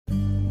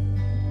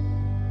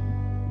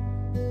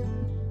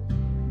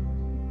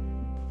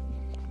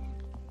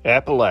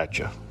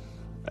Appalachia.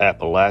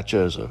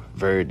 Appalachia is a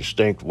very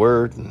distinct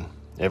word, and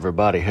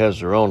everybody has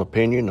their own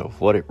opinion of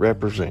what it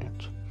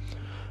represents.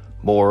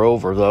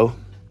 Moreover, though,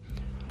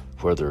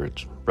 whether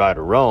it's right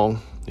or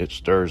wrong, it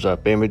stirs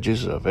up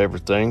images of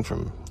everything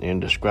from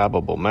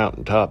indescribable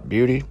mountaintop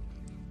beauty,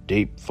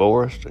 deep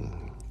forest, and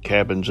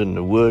cabins in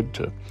the wood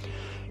to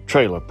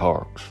trailer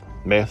parks,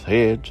 meth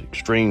heads,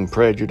 extreme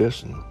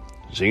prejudice, and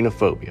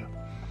xenophobia.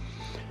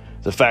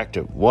 The fact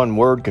that one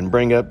word can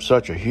bring up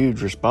such a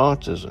huge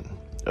response is an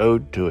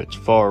ode to its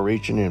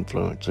far-reaching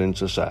influence in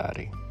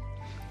society.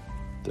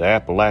 The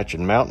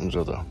Appalachian Mountains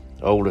are the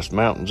oldest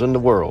mountains in the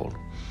world.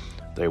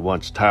 They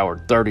once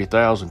towered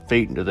 30,000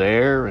 feet into the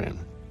air and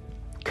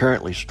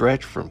currently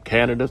stretch from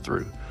Canada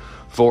through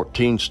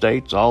 14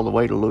 states all the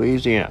way to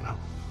Louisiana.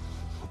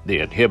 The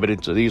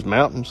inhabitants of these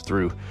mountains,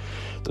 through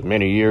the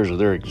many years of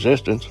their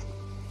existence,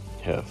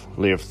 have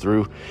lived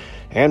through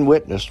and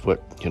witnessed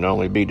what can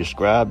only be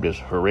described as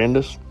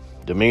horrendous,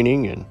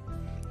 demeaning, and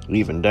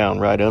even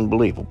downright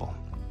unbelievable.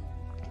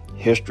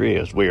 History,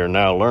 as we are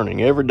now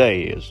learning every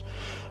day, is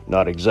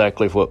not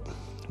exactly what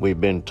we've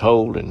been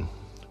told, and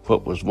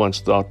what was once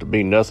thought to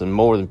be nothing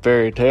more than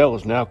fairy tale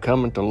is now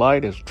coming to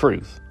light as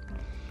truth.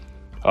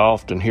 I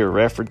often hear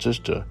references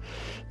to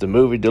the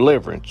movie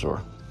Deliverance,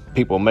 or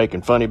people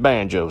making funny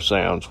banjo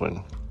sounds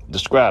when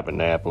describing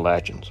the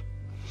Appalachians.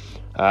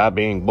 I,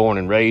 being born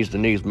and raised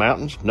in these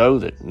mountains, know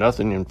that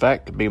nothing in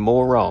fact could be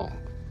more wrong,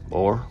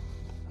 or,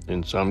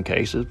 in some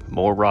cases,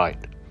 more right.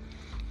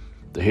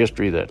 The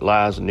history that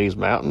lies in these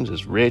mountains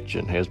is rich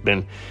and has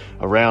been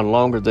around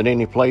longer than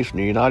any place in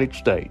the United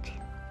States.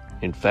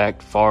 In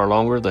fact, far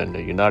longer than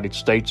the United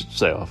States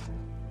itself.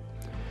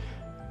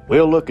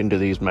 We'll look into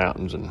these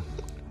mountains and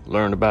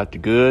learn about the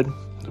good,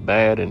 the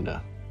bad, and the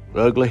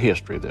ugly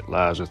history that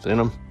lies within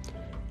them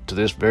to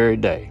this very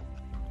day.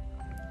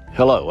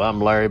 Hello,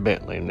 I'm Larry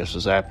Bentley, and this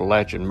is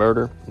Appalachian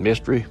Murder,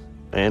 Mystery,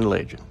 and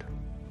Legend.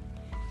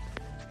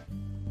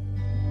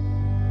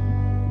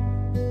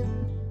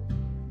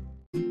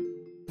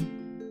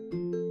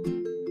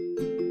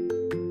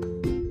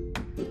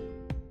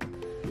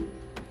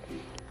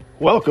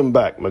 Welcome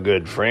back, my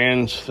good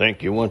friends.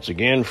 Thank you once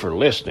again for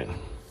listening.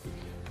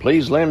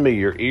 Please lend me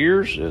your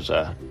ears as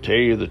I tell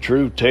you the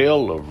true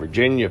tale of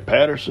Virginia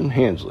Patterson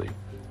Hensley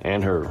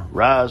and her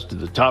rise to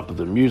the top of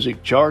the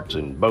music charts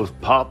in both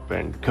pop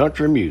and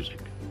country music.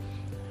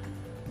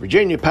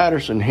 Virginia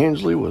Patterson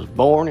Hensley was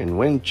born in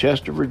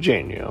Winchester,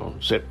 Virginia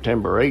on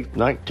September 8,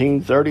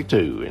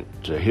 1932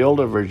 to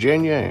Hilda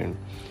Virginia and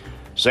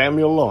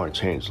Samuel Lawrence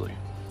Hensley.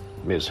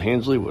 Miss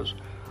Hensley was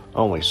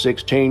only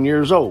 16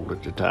 years old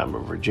at the time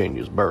of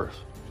Virginia's birth.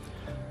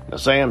 Now,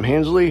 Sam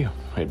Hensley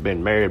had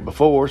been married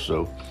before,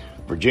 so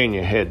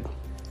Virginia had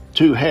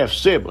two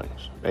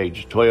half-siblings,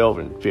 aged 12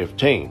 and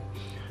 15,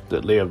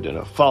 that lived in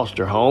a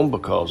foster home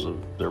because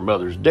of their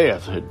mother's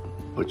death,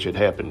 which had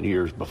happened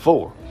years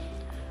before.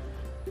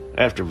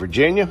 After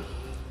Virginia,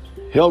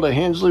 Hilda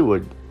Hensley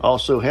would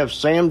also have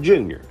Sam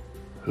Jr.,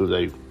 who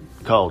they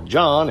called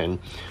John, and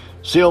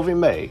Sylvie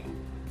Mae.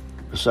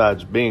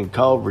 Besides being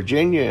called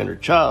Virginia in her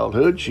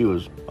childhood, she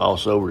was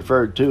also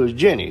referred to as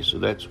Jenny, so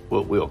that's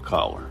what we'll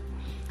call her.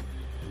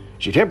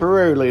 She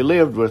temporarily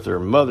lived with her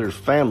mother's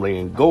family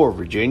in Gore,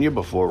 Virginia,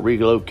 before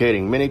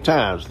relocating many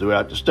times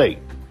throughout the state.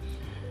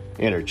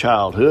 In her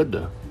childhood,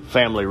 the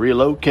family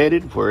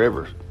relocated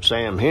wherever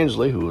Sam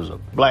Hensley, who was a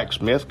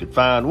blacksmith, could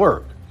find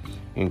work,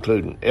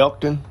 including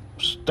Elkton,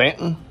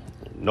 Stanton,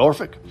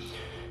 Norfolk.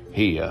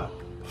 He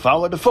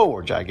followed the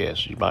forge, I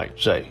guess you might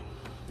say.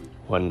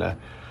 When the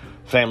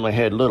family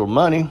had little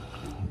money,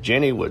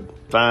 Jenny would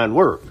find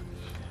work.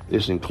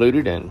 This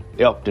included an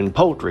Elkton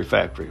poultry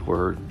factory where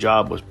her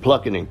job was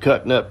plucking and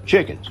cutting up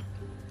chickens.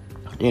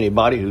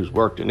 Anybody who's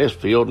worked in this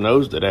field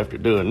knows that after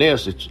doing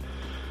this, it's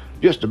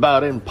just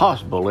about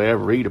impossible to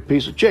ever eat a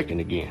piece of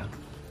chicken again.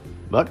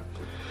 But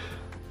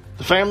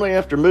the family,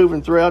 after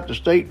moving throughout the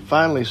state,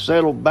 finally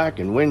settled back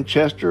in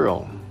Winchester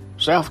on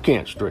South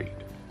Kent Street.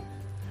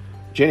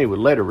 Jenny would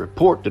later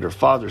report that her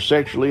father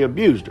sexually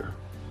abused her.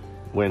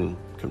 When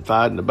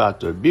confiding about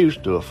the abuse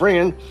to a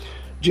friend,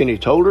 Jenny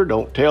told her,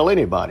 "Don't tell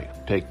anybody.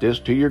 Take this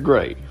to your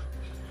grave."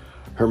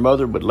 Her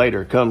mother would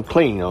later come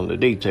clean on the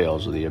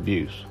details of the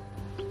abuse.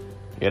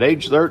 At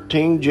age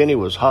 13, Jenny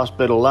was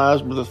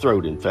hospitalized with a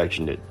throat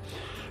infection that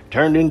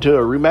turned into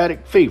a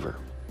rheumatic fever.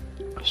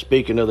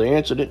 Speaking of the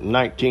incident in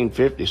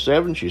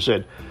 1957, she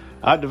said,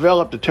 "I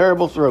developed a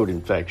terrible throat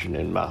infection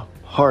and my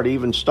heart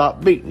even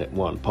stopped beating at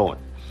one point.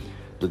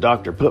 The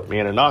doctor put me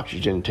in an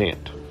oxygen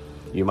tent.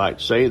 You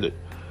might say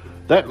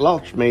that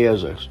launched me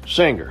as a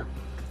singer.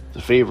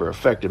 The fever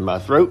affected my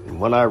throat,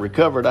 and when I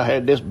recovered, I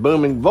had this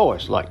booming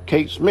voice like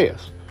Kate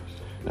Smith."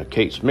 Now,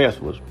 Kate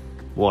Smith was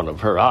one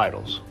of her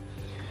idols.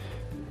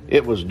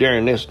 It was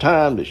during this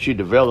time that she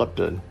developed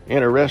an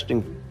interest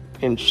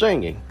in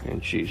singing,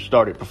 and she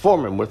started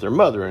performing with her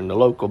mother in the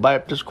local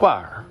Baptist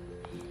choir.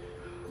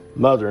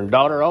 Mother and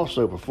daughter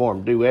also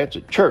performed duets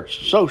at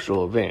church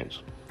social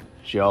events.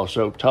 She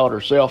also taught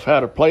herself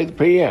how to play the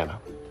piano.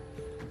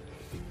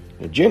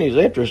 Now, Jenny's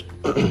interest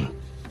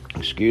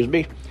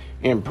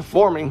in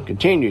performing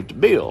continued to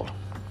build.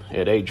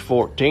 At age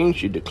 14,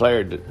 she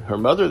declared to her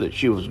mother that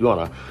she was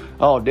going to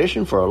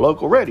audition for a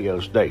local radio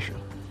station.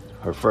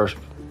 Her first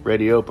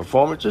radio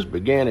performances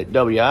began at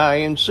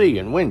WINC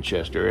in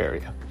Winchester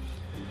area.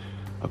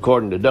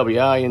 According to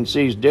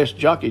WINC's disc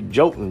jockey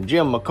Jolton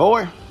Jim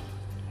McCoy,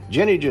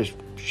 Jenny just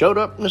showed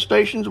up in the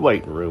station's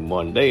waiting room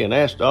one day and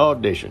asked to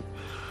audition.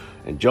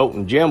 And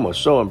Jolton Jim was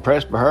so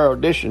impressed by her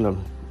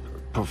audition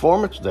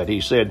performance that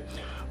he said,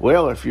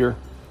 "Well, if you're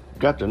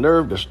got the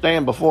nerve to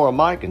stand before a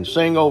mic and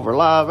sing over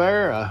live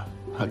air,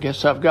 I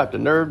guess I've got the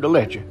nerve to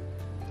let you."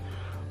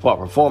 While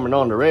performing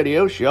on the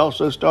radio, she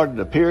also started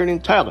appearing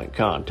in talent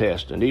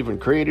contests and even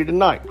created a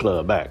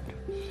nightclub act.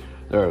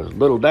 There was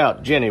little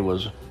doubt Jenny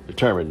was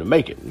determined to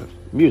make it in the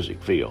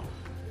music field.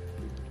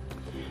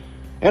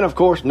 And of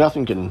course,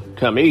 nothing can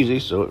come easy,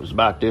 so it was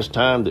about this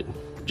time that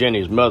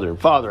Jenny's mother and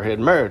father had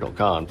marital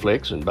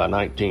conflicts, and by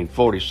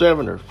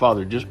 1947, her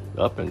father just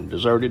up and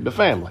deserted the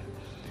family.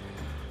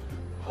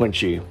 When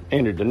she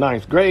entered the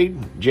 9th grade,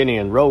 Jenny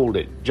enrolled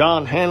at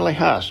John Hanley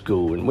High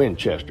School in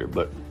Winchester,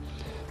 but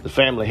the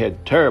family had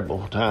a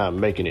terrible time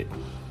making it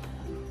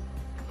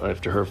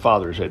after her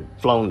fathers had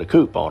flown the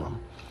coop on them.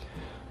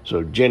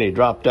 So Jenny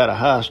dropped out of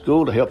high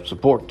school to help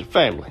support the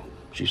family.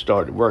 She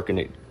started working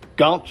at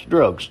Gaunt's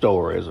Drug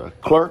Store as a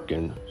clerk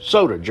and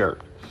soda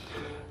jerk.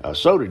 A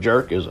soda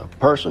jerk is a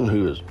person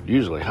who is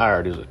usually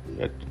hired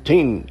at the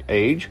teen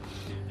age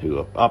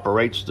who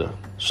operates the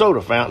soda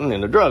fountain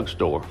in a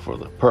drugstore for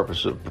the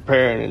purpose of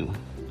preparing and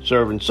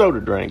serving soda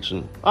drinks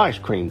and ice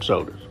cream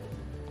sodas.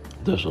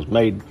 This was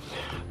made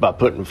by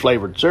putting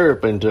flavored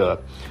syrup into a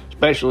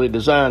specially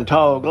designed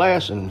tall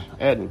glass and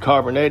adding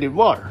carbonated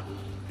water,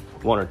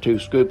 1 or 2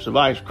 scoops of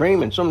ice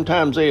cream, and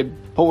sometimes they'd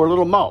pour a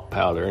little malt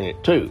powder in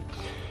it too.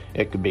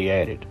 It could be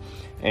added.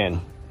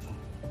 And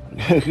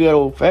good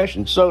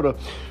old-fashioned soda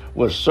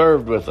was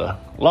served with a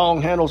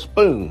long-handled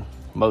spoon,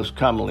 most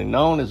commonly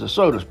known as a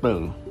soda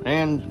spoon,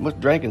 and with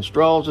drinking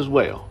straws as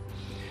well.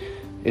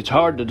 It's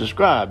hard to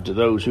describe to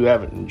those who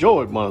haven't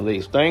enjoyed one of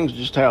these things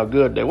just how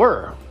good they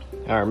were.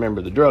 I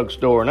remember the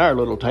drugstore in our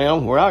little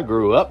town where I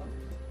grew up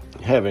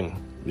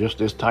having just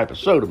this type of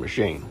soda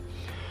machine.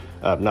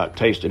 I've not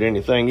tasted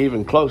anything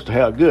even close to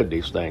how good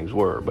these things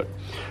were, but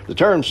the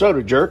term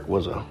soda jerk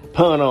was a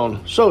pun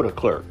on soda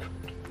clerk,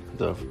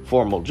 the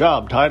formal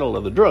job title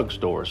of the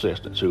drugstore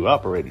assistants who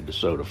operated the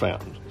soda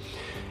fountains.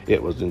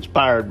 It was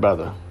inspired by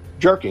the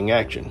jerking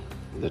action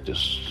that the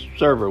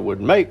server would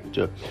make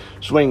to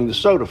swing the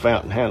soda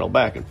fountain handle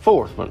back and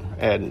forth when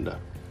adding the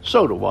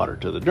soda water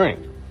to the drink.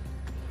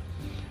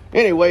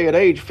 Anyway, at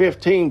age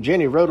 15,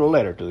 Jenny wrote a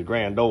letter to the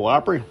Grand Ole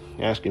Opry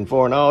asking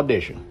for an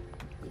audition.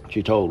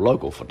 She told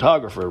local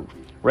photographer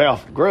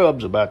Ralph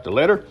Grubbs about the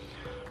letter.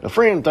 "A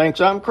friend thinks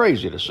I'm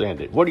crazy to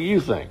send it. What do you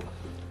think?"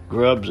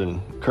 Grubbs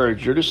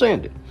encouraged her to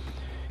send it.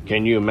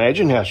 Can you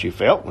imagine how she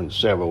felt when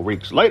several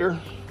weeks later,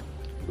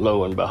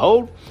 lo and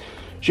behold,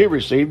 she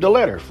received a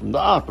letter from the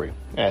Opry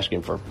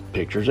asking for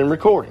pictures and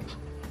recordings.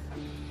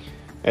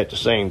 At the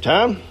same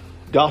time,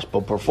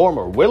 gospel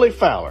performer Willie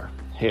Fowler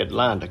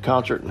headlined a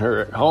concert in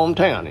her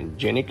hometown, and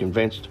Jenny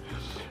convinced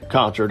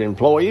concert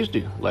employees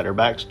to let her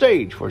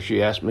backstage, where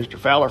she asked Mr.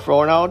 Fowler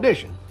for an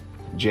audition.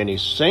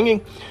 Jenny's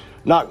singing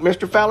knocked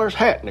Mr. Fowler's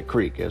hat in the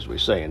creek, as we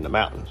say in the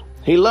mountains.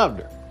 He loved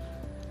her.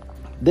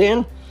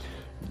 Then,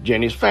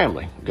 Jenny's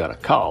family got a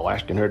call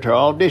asking her to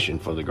audition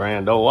for the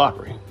Grand Ole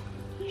Opry.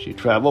 She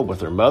traveled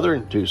with her mother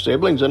and 2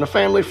 siblings and a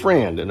family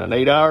friend in an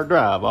 8-hour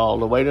drive all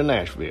the way to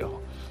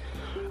Nashville.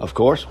 Of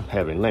course,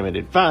 having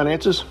limited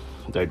finances,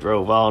 they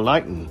drove all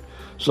night and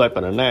slept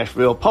in a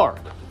Nashville park.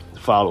 The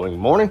following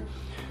morning,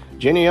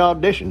 Jenny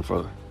auditioned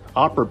for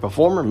opera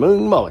performer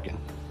Moon Mulligan.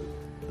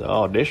 The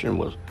audition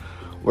was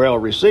well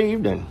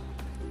received, and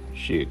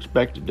she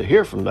expected to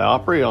hear from the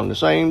Opry on the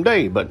same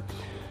day, but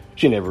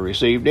she never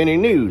received any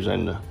news,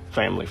 and the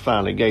family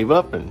finally gave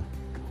up and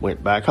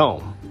went back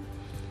home.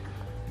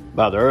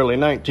 By the early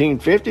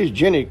 1950s,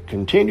 Jenny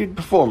continued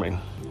performing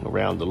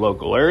around the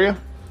local area.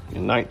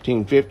 In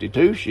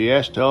 1952, she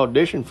asked to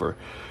audition for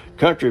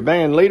country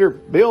band leader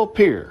Bill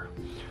Peer.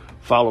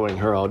 Following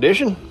her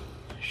audition,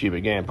 she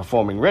began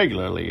performing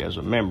regularly as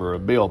a member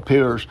of Bill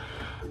Peer's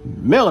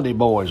Melody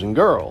Boys and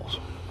Girls.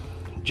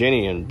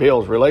 Jenny and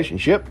Bill's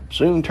relationship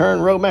soon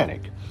turned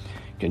romantic,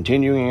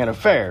 continuing an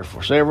affair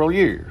for several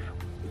years.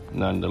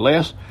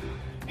 Nonetheless,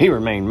 he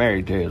remained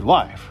married to his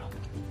wife.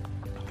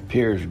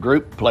 Peer's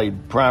group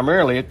played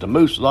primarily at the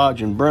Moose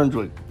Lodge in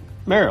Brunswick,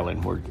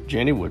 Maryland, where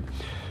Jenny would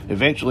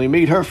eventually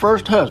meet her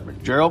first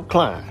husband, Gerald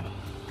Klein.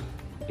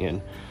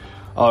 In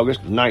August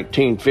of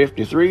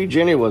 1953,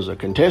 Jenny was a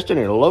contestant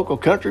in a local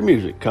country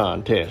music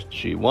contest.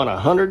 She won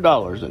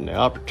 $100 and the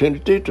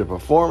opportunity to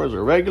perform as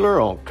a regular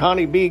on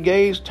Connie B.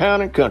 Gay's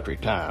Town and Country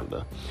Time.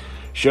 The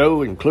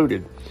show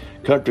included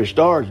country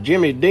stars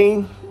Jimmy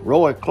Dean,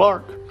 Roy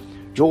Clark,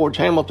 George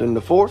Hamilton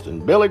IV,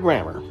 and Billy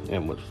Grammer,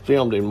 and was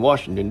filmed in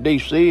Washington,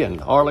 D.C.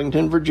 and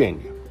Arlington,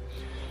 Virginia.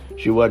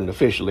 She wasn't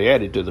officially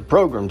added to the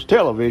program's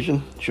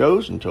television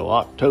shows until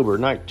October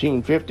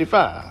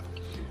 1955.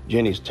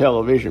 Jenny's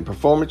television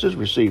performances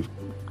received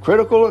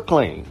critical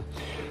acclaim.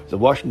 The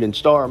Washington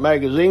Star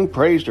magazine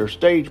praised her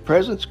stage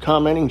presence,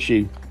 commenting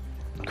she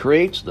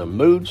creates the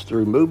moods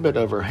through movement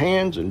of her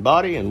hands and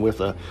body and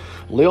with a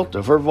lilt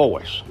of her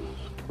voice,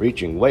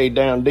 reaching way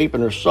down deep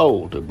in her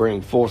soul to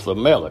bring forth a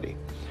melody.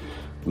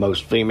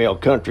 Most female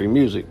country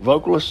music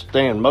vocalists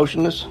stand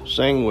motionless,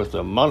 sing with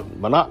a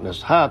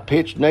monotonous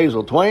high-pitched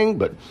nasal twang,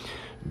 but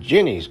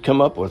Jenny's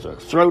come up with a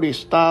throaty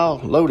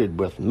style loaded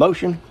with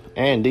motion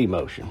and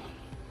emotion.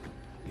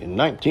 In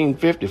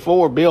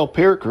 1954, Bill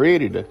Peer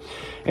created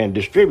and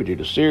distributed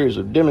a series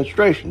of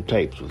demonstration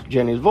tapes with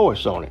Jenny's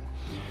voice on it.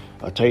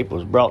 A tape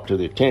was brought to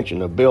the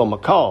attention of Bill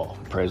McCall,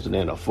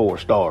 president of Four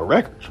Star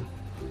Records.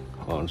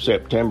 On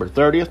September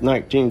 30th,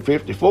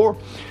 1954,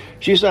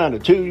 she signed a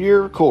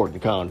 2-year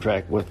recording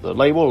contract with the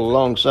label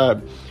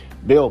alongside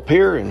Bill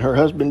Peer and her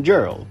husband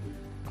Gerald.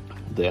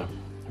 The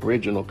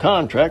original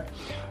contract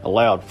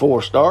allowed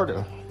Four Star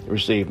to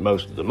receive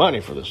most of the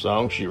money for the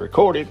songs she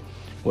recorded,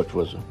 which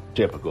was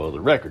typical of the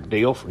record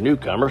deal for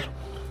newcomers.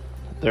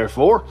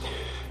 Therefore,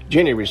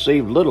 Jenny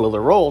received little of the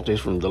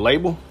royalties from the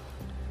label,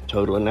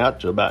 totaling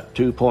out to about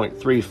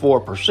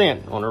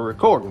 2.34% on her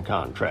recording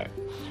contract.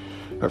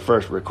 Her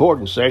first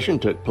recording session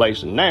took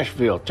place in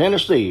Nashville,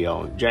 Tennessee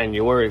on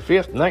January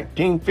 5th,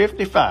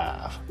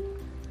 1955.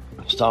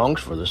 Songs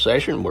for the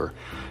session were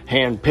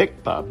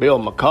handpicked by Bill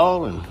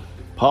McCall and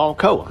Paul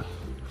Cohen.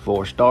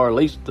 Four Star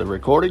leased the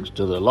recordings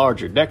to the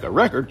larger Decca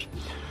Records,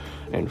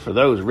 and for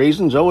those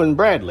reasons, Owen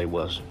Bradley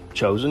was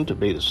chosen to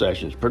be the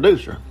session's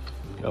producer,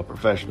 a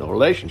professional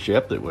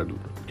relationship that would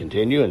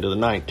continue into the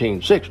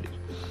 1960s.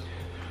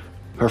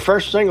 Her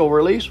first single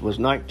release was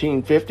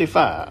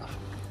 1955.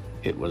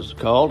 It was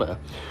called A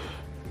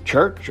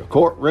Church, a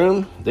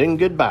Courtroom, Then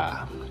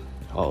Goodbye.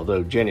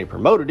 Although Jenny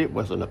promoted it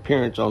with an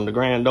appearance on the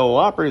Grand Ole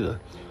Opry, the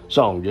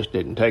song just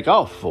didn't take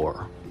off for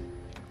her.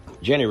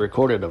 Jenny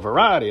recorded a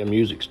variety of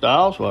music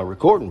styles while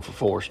recording for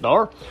Four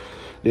Star.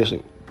 This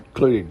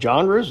included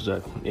genres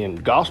in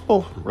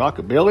gospel,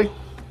 rockabilly,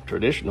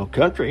 traditional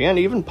country, and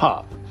even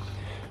pop.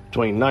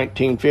 Between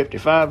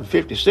 1955 and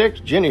 56,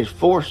 Jenny's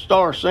Four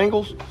Star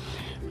singles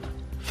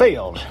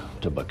failed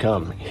to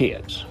become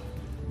hits,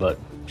 but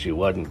she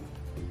wasn't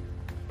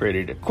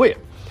ready to quit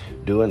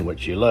doing what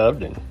she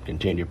loved and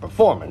continue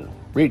performing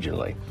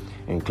regionally,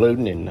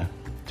 including in the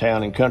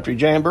Town and Country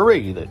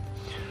Jamboree that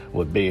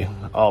would be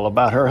all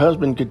about her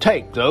husband could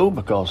take, though,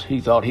 because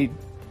he thought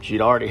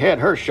she'd already had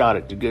her shot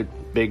at the good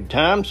big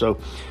time, so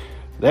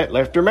that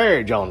left her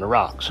marriage on the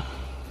rocks.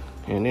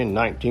 And in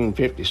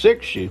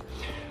 1956, she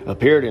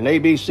appeared in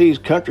ABC's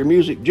Country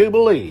Music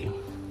Jubilee.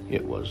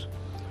 It was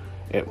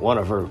at one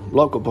of her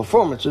local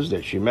performances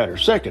that she met her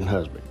second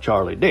husband,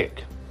 Charlie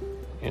Dick.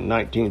 In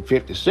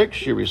 1956,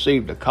 she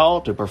received a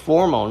call to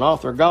perform on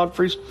Arthur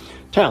Godfrey's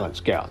Talent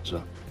Scouts,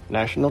 a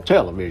national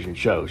television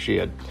show she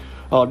had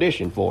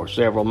auditioned for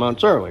several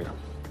months earlier.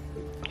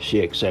 She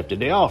accepted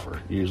the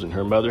offer, using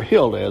her mother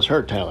Hilda as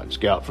her talent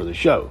scout for the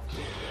show.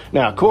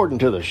 Now, according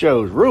to the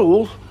show's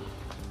rules,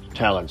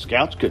 talent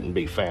scouts couldn't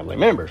be family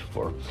members.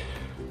 For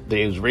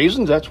these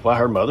reasons, that's why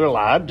her mother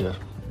lied to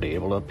be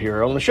able to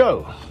appear on the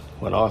show.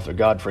 When Arthur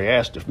Godfrey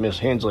asked if Miss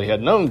Hensley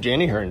had known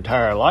Jenny her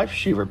entire life,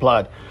 she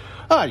replied,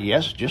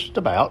 yes, just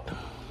about.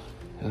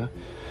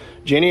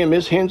 Jenny and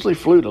Miss Hensley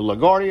flew to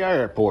LaGuardia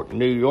Airport in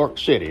New York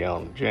City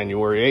on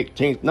January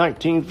 18,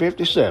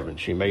 1957.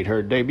 She made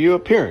her debut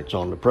appearance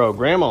on the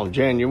program on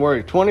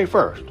January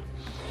 21st.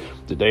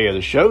 The day of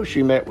the show,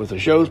 she met with the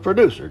show's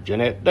producer,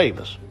 Jeanette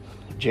Davis.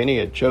 Jenny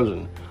had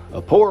chosen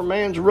A Poor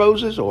Man's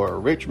Roses or A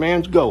Rich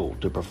Man's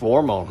Gold to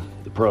perform on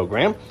the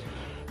program,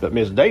 but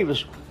Miss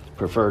Davis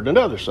preferred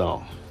another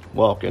song,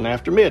 Walking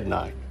After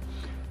Midnight,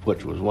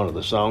 which was one of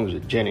the songs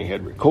that Jenny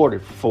had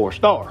recorded for Four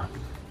Star.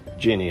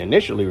 Jenny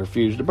initially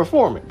refused to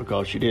perform it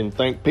because she didn't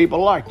think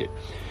people liked it,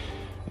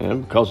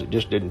 and because it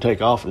just didn't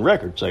take off in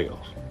record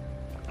sales.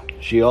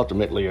 She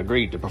ultimately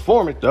agreed to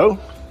perform it, though,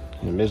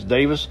 and Miss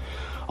Davis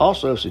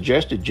also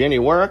suggested Jenny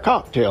wear a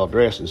cocktail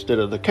dress instead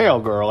of the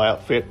cowgirl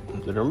outfit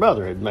that her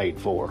mother had made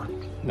for her.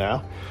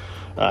 Now,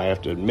 I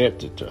have to admit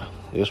that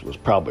this was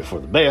probably for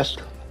the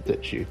best,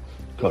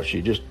 because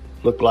she just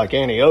looked like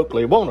Annie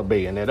Oakley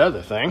wannabe in that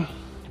other thing.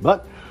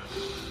 But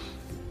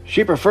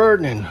she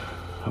performed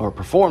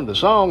the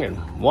song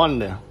and won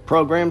the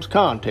program's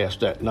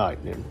contest that night.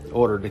 In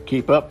order to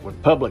keep up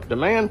with public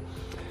demand,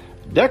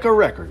 Decca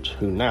Records,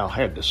 who now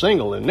had the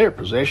single in their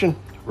possession,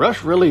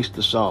 released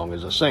the song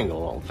as a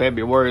single on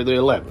February the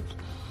 11th.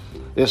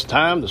 This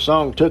time, the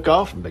song took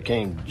off and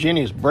became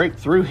Jenny's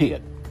breakthrough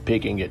hit,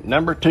 peaking at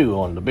number 2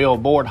 on the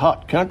Billboard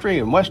Hot Country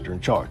and Western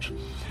charts.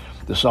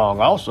 The song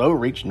also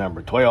reached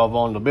number 12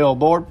 on the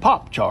Billboard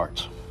Pop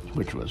charts,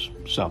 which was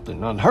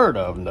something unheard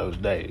of in those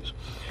days.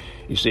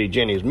 You see,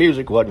 Jenny's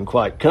music wasn't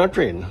quite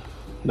country and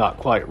not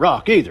quite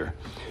rock either.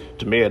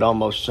 To me, it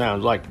almost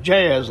sounds like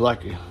jazz,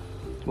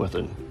 with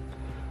an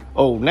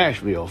old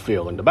Nashville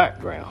feel in the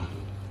background.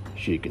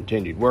 She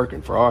continued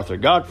working for Arthur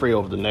Godfrey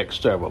over the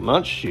next several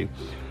months. She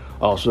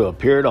also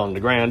appeared on the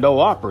Grand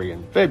Ole Opry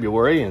in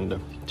February and the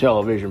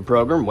television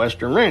program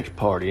Western Ranch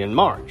Party in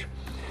March.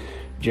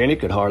 Jenny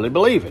could hardly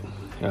believe it.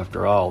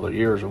 After all the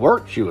years of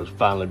work, she was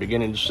finally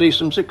beginning to see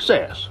some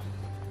success.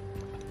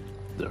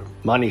 The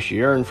money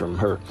she earned from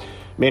her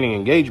many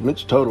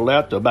engagements totaled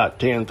out to about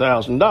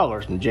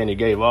 $10,000, and Jenny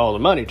gave all the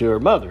money to her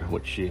mother,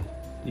 which she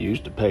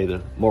used to pay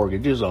the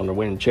mortgages on the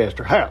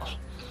Winchester house.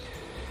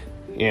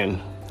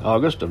 In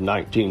August of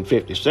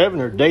 1957,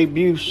 her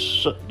debut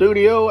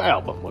studio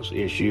album was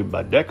issued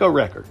by Decca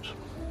Records.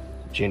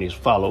 Jenny's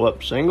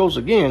follow-up singles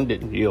again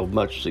didn't yield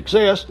much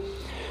success.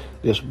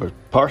 This was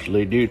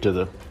partially due to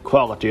the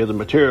quality of the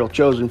material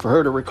chosen for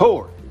her to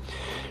record.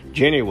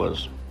 Jenny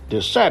was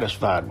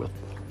dissatisfied with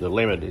the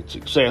limited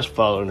success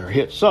following her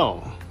hit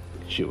song.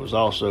 She was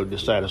also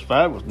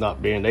dissatisfied with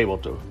not being able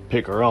to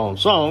pick her own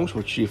songs,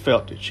 which she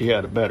felt that she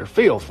had a better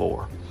feel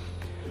for.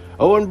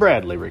 Owen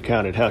Bradley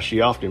recounted how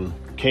she often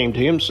came to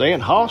him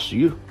saying, "Hoss,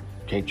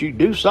 can't you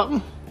do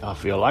something? I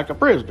feel like a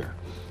prisoner."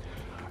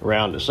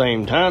 Around the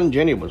same time,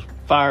 Jenny was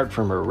fired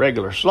from her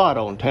regular slot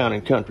on Town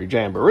and Country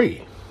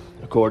Jamboree.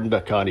 According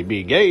to Connie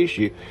B. Gay,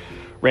 she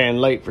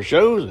ran late for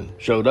shows and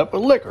showed up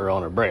with liquor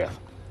on her breath.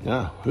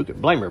 Now, who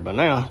could blame her by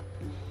now?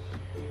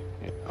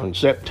 In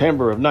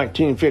September of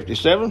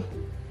 1957,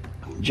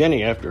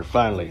 Jenny, after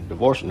finally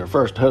divorcing her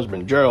first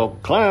husband, Gerald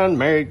Klein,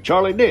 married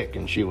Charlie Dick,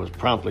 and he was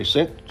promptly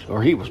sent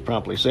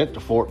to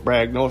Fort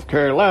Bragg, North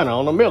Carolina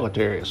on a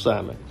military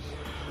assignment.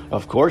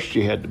 Of course,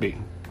 she had to be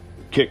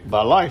kicked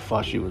by life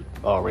while she was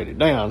already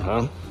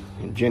down,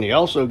 And Jenny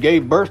also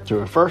gave birth to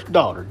her first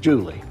daughter,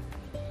 Julie.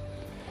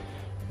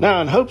 Now,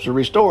 in hopes of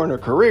restoring her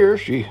career,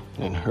 she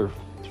and her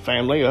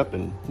family up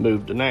and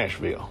moved to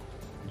Nashville.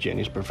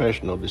 Jenny's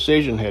professional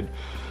decision had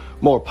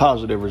more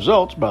positive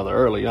results by the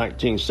early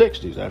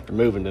 1960s. After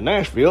moving to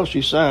Nashville,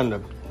 she signed a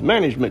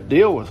management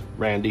deal with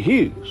Randy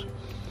Hughes.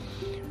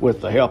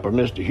 With the help of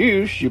Mr.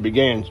 Hughes, she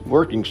began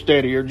working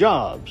steadier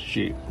jobs.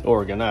 He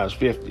organized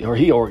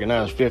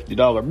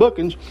 $50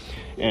 bookings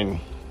and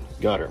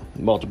got her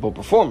multiple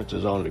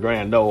performances on the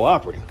Grand Ole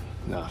Opry.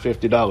 Now,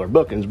 $50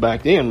 bookings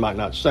back then might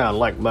not sound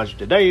like much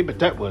today, but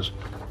that was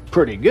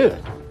pretty good.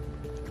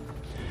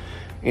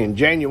 In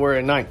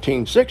January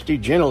 1960,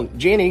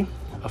 Jenny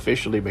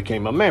officially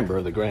became a member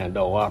of the Grand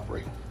Ole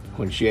Opry.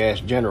 When she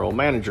asked General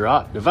Manager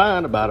Ott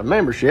Devine about a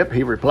membership,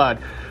 he replied,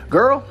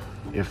 "Girl,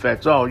 if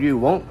that's all you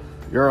want,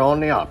 you're on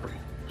the Opry."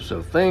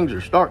 So things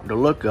are starting to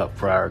look up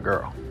for our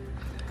girl.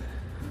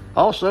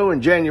 Also,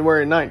 in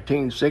January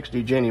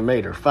 1960, Jenny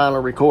made her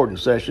final recording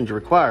sessions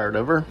required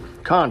of her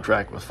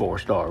contract with Four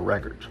Star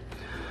Records.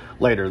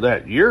 Later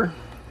that year,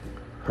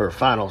 her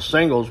final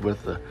singles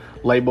with the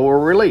label were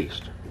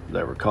released.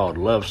 They were called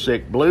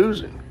Lovesick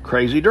Blues and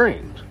Crazy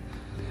Dreams.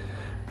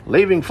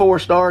 Leaving Four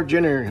Star,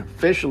 Jenny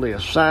officially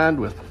signed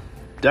with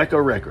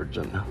Decca Records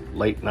in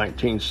late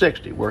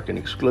 1960, working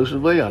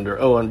exclusively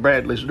under Owen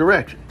Bradley's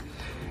direction.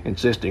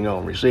 Insisting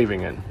on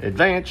receiving an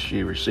advance,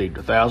 she received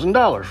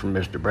 $1,000 from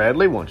Mr.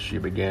 Bradley once she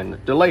began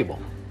at the label.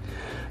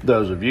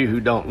 Those of you who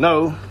don't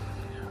know,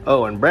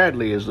 Owen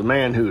Bradley is the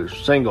man who is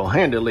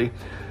single-handedly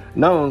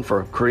known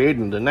for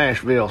creating the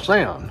Nashville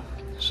sound,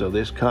 so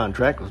this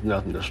contract was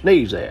nothing to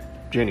sneeze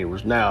at. Jenny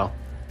was now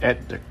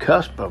at the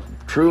cusp of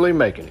truly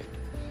making it.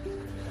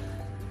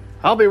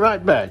 I'll be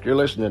right back. You're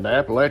listening to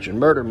Appalachian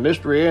Murder,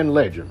 Mystery, and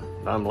Legend.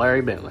 I'm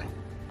Larry Bentley.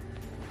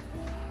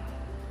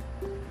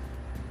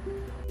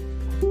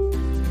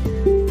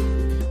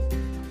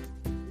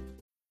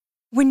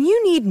 When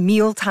you need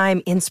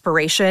mealtime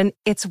inspiration,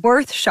 it's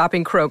worth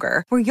shopping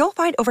Kroger, where you'll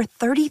find over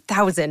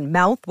 30,000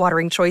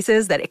 mouth-watering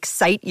choices that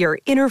excite your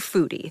inner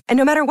foodie. And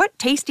no matter what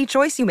tasty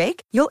choice you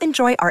make, you'll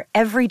enjoy our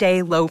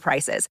everyday low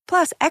prices,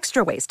 plus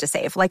extra ways to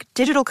save, like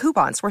digital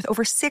coupons worth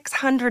over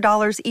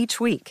 $600 each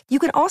week. You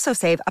can also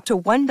save up to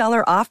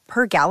 $1 off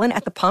per gallon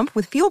at the pump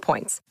with fuel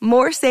points.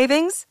 More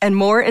savings and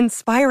more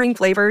inspiring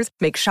flavors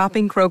make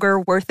shopping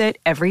Kroger worth it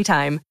every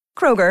time.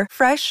 Kroger,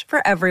 fresh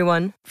for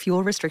everyone.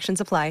 Fuel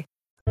restrictions apply.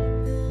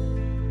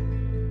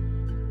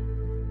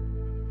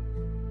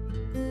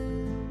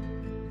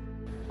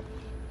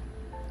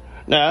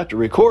 Now, at the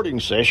recording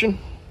session,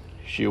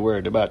 she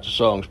worried about the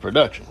song's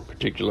production,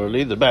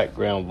 particularly the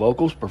background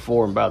vocals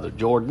performed by the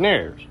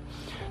Jordanaires.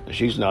 Now,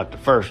 she's not the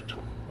first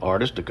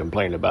artist to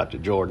complain about the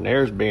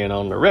Jordanaires being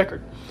on the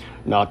record.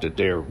 Not that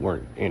they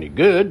weren't any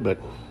good, but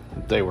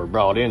they were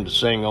brought in to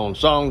sing on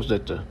songs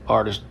that the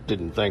artist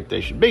didn't think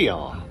they should be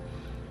on.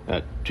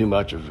 Too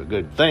much of a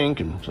good thing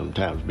can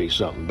sometimes be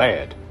something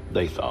bad,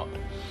 they thought.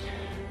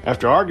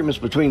 After arguments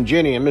between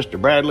Jenny and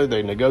Mr. Bradley,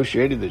 they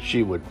negotiated that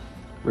she would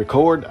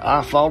record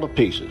I Fall to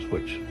Pieces,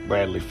 which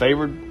Bradley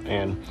favored,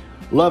 and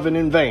Lovin'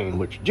 in Vain,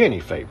 which Jenny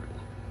favored.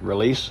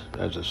 Released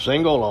as a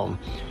single on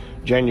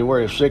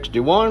January of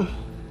 '61,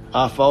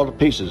 I Fall to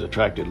Pieces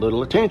attracted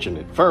little attention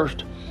at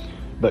first,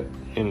 but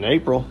in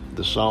April,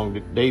 the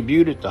song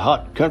debuted at the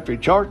Hot Country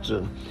charts,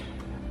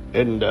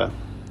 and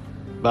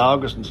by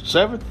August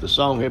 7th, the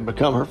song had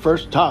become her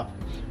first top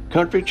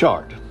country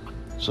chart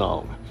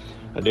song.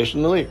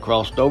 Additionally, it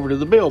crossed over to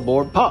the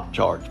Billboard Pop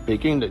charts,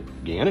 peaking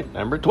again at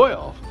number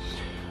 12.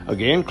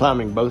 Again,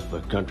 climbing both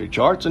the country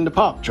charts and the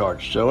pop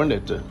charts, showing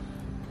that the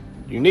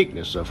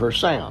uniqueness of her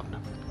sound.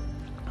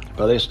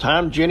 By this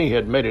time, Jenny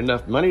had made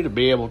enough money to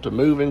be able to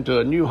move into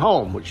a new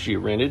home, which she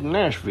rented in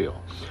Nashville.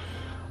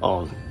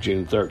 On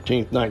June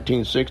 13,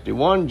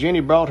 1961, Jenny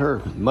brought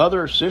her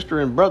mother, sister,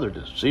 and brother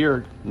to see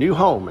her new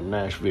home in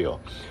Nashville.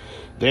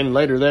 Then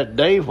later that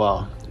day,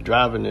 while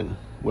driving in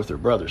with her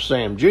brother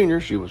Sam Jr.,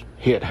 she was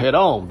hit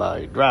head-on by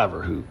a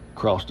driver who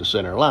crossed the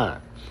center line.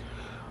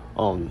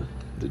 On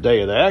the day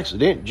of the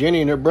accident,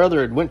 Jenny and her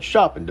brother had went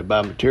shopping to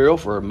buy material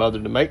for her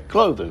mother to make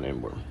clothing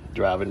and were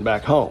driving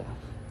back home.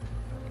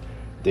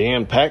 The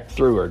impact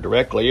threw her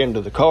directly into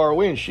the car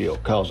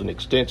windshield, causing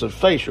extensive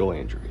facial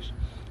injuries.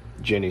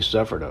 Jenny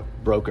suffered a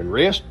broken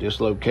wrist,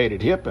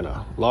 dislocated hip, and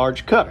a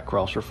large cut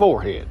across her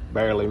forehead,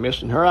 barely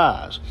missing her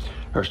eyes.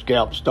 Her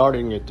scalp,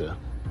 starting at the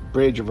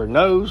bridge of her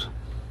nose,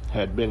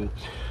 had been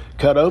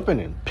cut open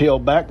and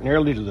peeled back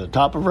nearly to the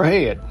top of her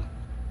head.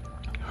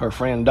 Her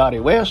friend Dottie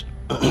West,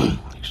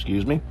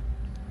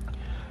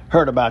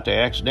 heard about the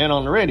accident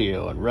on the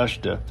radio and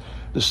rushed to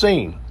the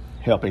scene,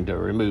 helping to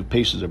remove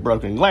pieces of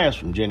broken glass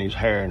from Jenny's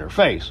hair and her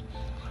face.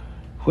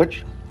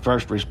 Which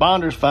first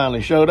responders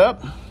finally showed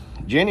up.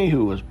 Jenny,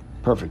 who was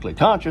perfectly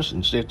conscious,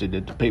 insisted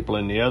that the people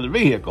in the other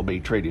vehicle be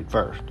treated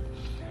first.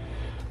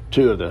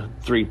 2 of the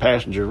 3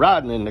 passengers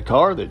riding in the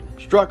car that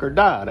struck her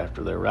died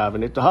after their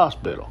arriving at the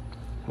hospital.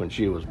 When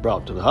she was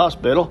brought to the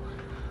hospital,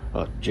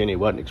 Jenny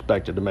wasn't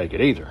expected to make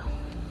it either.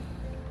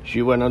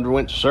 She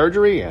underwent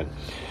surgery and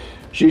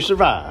she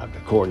survived,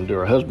 according to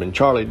her husband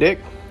Charlie Dick.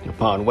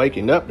 Upon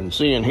waking up and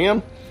seeing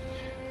him,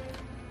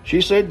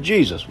 she said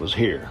Jesus was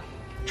here.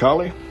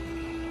 Charlie,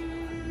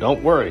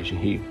 don't worry.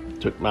 He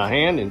took my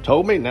hand and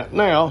told me that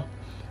now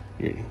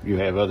you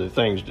have other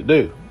things to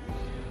do.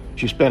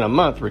 She spent a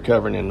month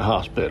recovering in the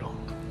hospital.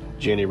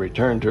 Jenny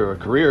returned to her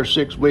career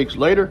 6 weeks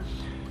later,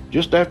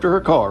 just after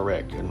her car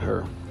wreck, and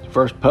her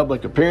first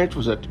public appearance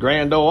was at the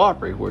Grand Ole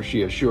Opry, where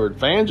she assured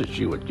fans that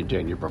she would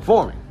continue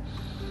performing.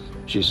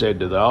 She said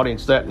to the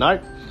audience that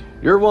night,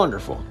 "You're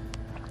wonderful.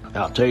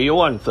 I'll tell you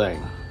one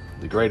thing.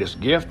 The greatest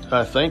gift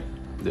I think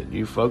that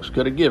you folks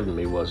could have given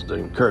me was the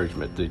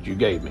encouragement that you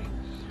gave me.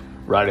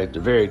 Right at the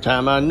very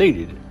time I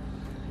needed it,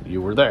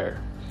 you were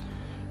there.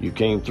 You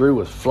came through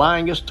with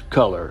flyingest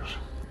colors,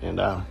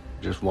 and I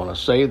just want to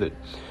say that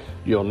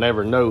you'll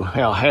never know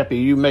how happy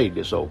you made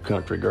this old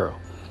country girl."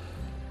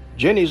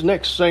 Jenny's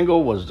next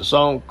single was the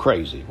song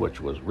Crazy, which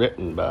was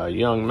written by a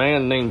young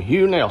man named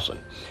Hugh Nelson.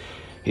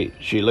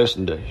 She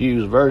listened to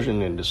Hugh's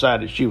version and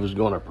decided she was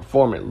going to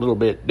perform it a little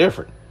bit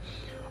different.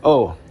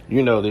 Oh,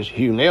 you know this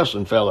Hugh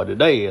Nelson fella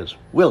today is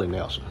Willie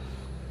Nelson.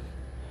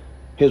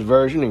 His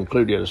version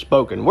included a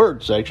spoken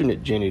word section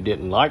that Jenny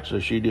didn't like, so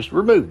she just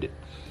removed it.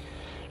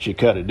 She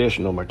cut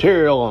additional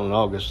material on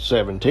August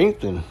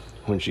 17th, and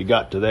when she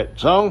got to that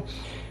song,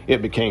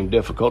 it became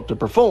difficult to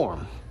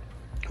perform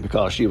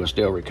because she was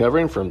still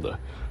recovering from the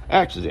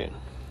accident.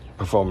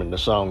 Performing the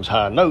song's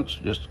high notes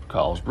just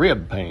caused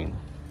rib pain.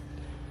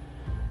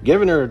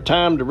 Giving her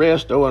time to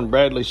rest, Owen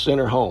Bradley sent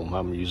her home.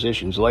 Our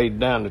musicians laid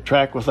down the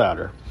track without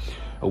her.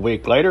 A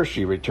week later,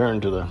 she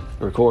returned to the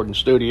recording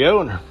studio,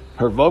 and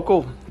her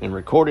vocal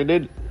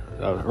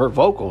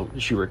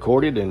she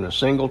recorded in a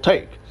single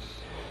take.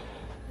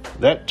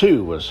 That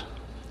too was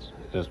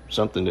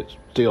something that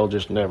still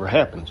just never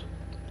happens.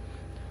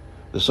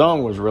 The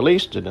song was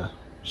released in a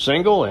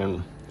single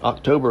in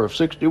October of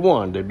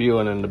 '61,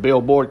 debuting in the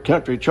Billboard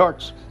Country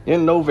charts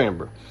in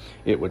November.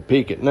 It would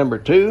peak at number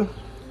 2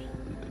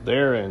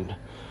 there, and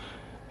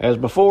as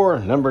before,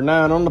 number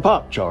 9 on the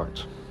pop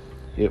charts.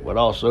 It would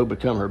also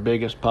become her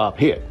biggest pop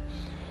hit.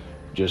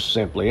 Just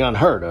simply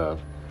unheard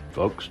of,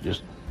 folks.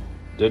 Just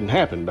didn't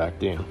happen back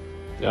then.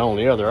 The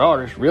only other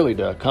artist really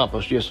to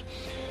accomplish this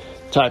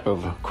type of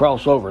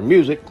crossover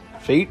music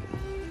feat,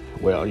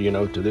 well,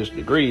 to this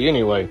degree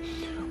anyway,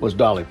 was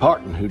Dolly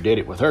Parton, who did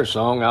it with her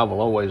song, I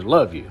Will Always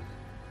Love You.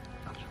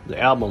 The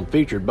album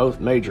featured both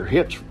major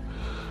hits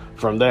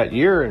from that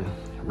year and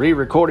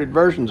re-recorded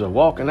versions of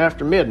Walking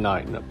After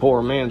Midnight and A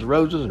Poor Man's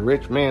Roses and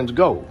Rich Man's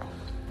Gold.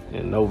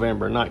 In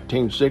November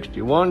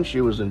 1961, she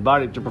was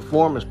invited to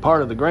perform as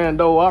part of the Grand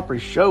Ole Opry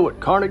show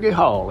at Carnegie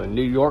Hall in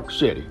New York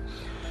City.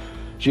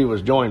 She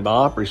was joined by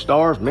Opry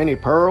stars Minnie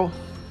Pearl,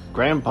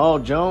 Grandpa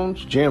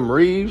Jones, Jim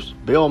Reeves,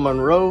 Bill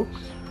Monroe,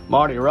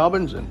 Marty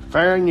Robbins, and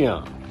Farron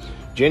Young.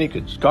 Jenny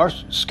could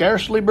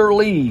scarcely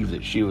believe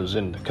that she was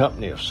in the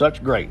company of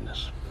such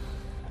greatness.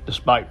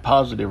 Despite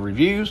positive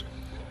reviews,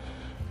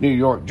 New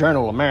York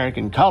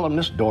Journal-American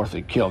columnist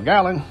Dorothy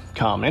Kilgallen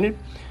commented,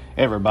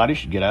 "Everybody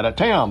should get out of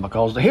town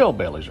because the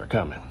hillbillies are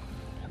coming."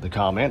 The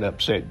comment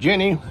upset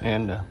Jenny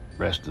and the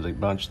rest of the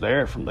bunch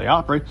there from the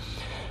Opry,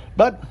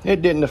 but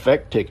it didn't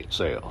affect ticket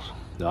sales.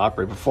 The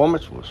Opry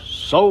performance was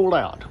sold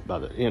out by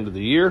the end of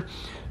the year.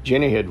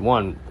 Jenny had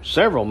won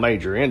several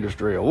major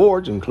industry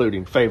awards,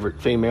 including Favorite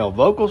Female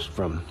Vocals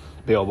from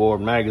Billboard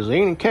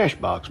Magazine and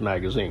Cashbox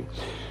Magazine,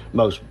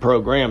 Most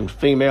Programmed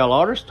Female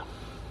Artist,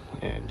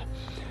 and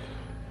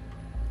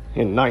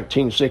in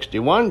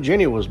 1961,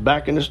 Jenny was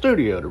back in the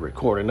studio to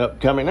record an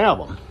upcoming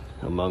album.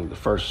 Among the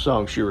first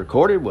songs she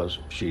recorded was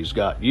She's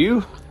Got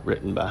You,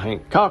 written by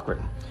Hank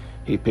Cochran.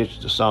 He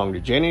pitched the song to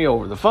Jenny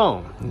over the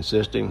phone,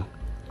 insisting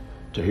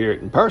to hear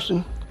it in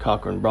person,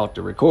 Cochran brought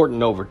the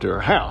recording over to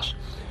her house,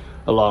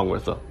 along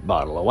with a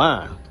bottle of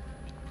wine.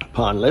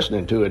 Upon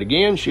listening to it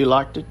again, she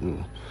liked it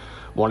and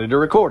wanted to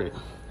record it.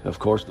 Of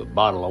course, the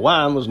bottle of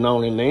wine was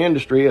known in the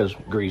industry as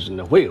greasing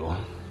the wheel.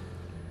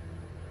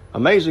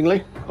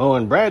 Amazingly,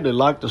 Owen Bradley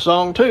liked the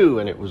song too,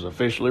 and it was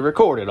officially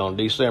recorded on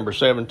December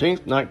 17,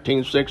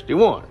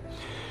 1961.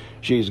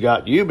 She's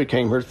Got You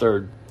became her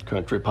third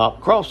country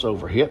pop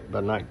crossover hit by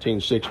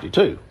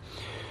 1962.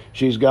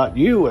 She's Got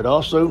You would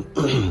also,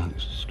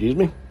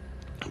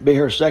 be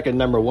her second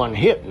number one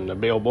hit in the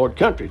Billboard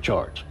country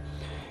charts.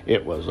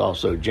 It was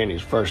also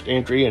Jenny's first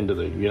entry into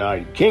the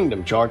United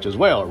Kingdom charts as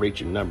well,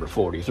 reaching number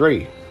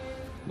 43.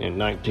 In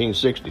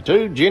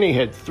 1962, Jenny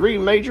had three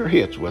major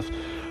hits with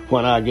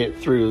When I Get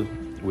Through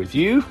With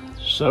You,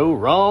 So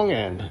Wrong,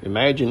 and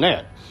Imagine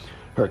That.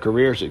 Her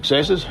career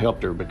successes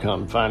helped her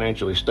become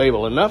financially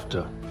stable enough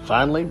to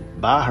finally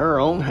buy her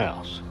own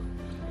house.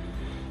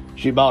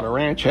 She bought a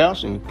ranch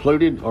house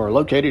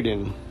located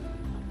in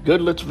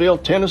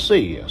Goodlettsville,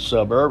 Tennessee, a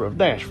suburb of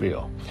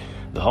Nashville.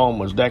 The home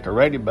was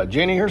decorated by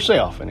Jenny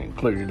herself and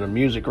included a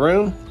music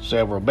room,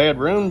 several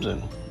bedrooms,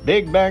 and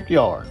big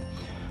backyard.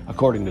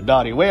 According to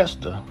Dottie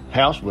West, the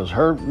house was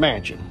her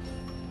mansion,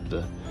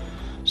 the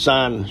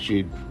sign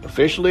she'd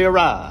officially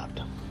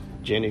arrived.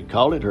 Jenny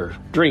called it her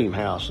dream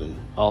house and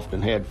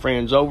often had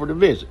friends over to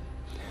visit.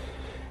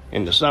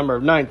 In the summer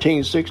of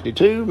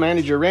 1962,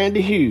 manager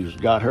Randy Hughes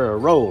got her a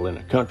role in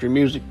a country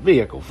music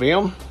vehicle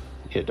film.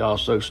 It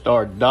also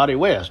starred Dottie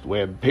West,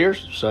 Webb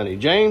Pierce, Sonny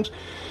James,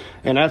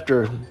 and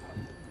after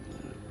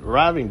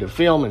arriving to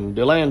film in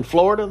DeLand,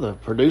 Florida, the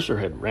producer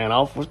had ran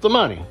off with the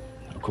money,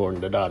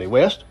 according to Dottie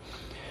West,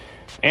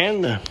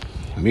 and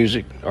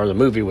the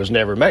movie was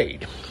never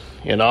made.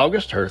 In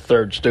August, her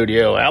third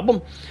studio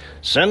album,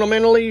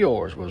 Sentimentally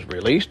Yours, was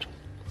released.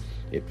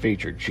 It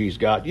featured She's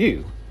Got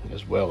You,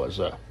 as well as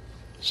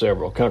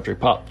several country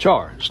pop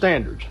chart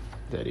standards,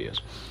 that is.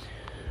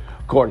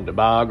 According to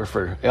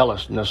biographer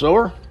Ellis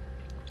Nasor,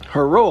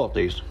 her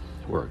royalties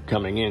were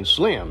coming in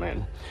slim,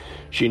 and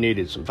she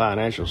needed some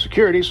financial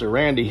security, so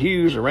Randy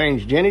Hughes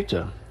arranged Jenny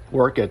to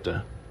work at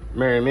the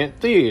Merriment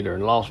Theater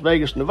in Las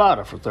Vegas,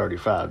 Nevada for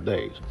 35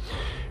 days.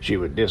 She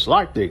would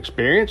dislike the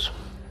experience,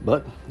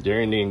 but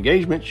during the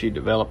engagement, she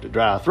developed a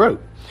dry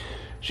throat.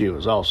 She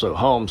was also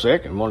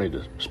homesick and wanted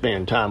to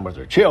spend time with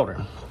her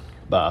children.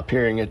 By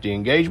appearing at the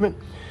engagement,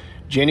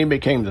 Jenny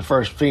became the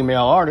first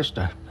female artist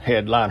to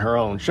headline her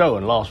own show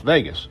in Las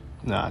Vegas.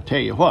 Now, I tell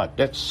you what,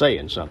 that's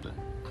saying something.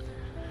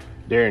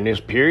 During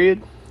this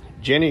period,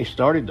 Jenny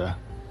started to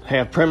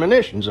have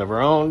premonitions of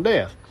her own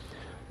death.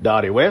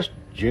 Dottie West,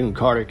 June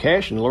Carter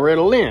Cash, and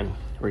Loretta Lynn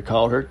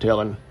recalled her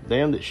telling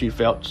them that she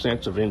felt a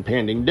sense of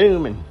impending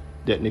doom and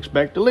didn't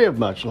expect to live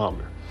much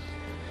longer.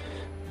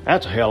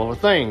 That's a hell of a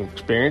thing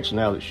experience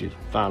now that she's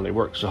finally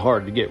worked so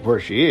hard to get where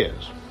she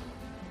is.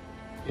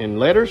 In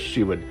letters,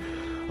 she would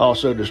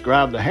also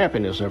describe the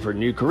happiness of her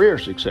new career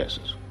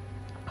successes.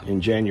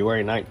 In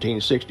January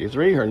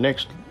 1963, her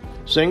next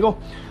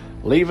single,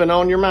 Leaving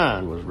on Your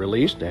Mind, was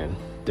released and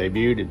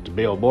debuted at the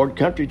Billboard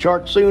country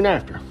chart soon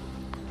after.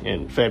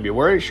 In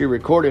February, she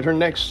recorded her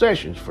next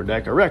sessions for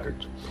Decca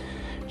Records.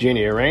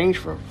 Jenny arranged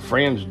for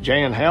friends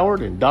Jan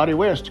Howard and Dottie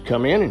West to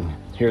come in and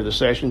hear the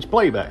sessions'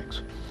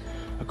 playbacks.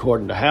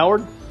 According to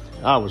Howard,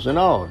 I was in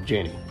awe of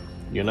Jenny.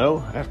 You know,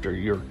 after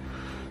you're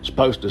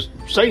supposed to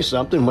say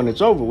something when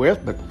it's over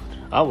with, but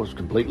I was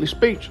completely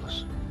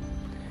speechless.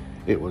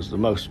 It was the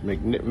most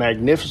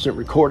magnificent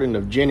recording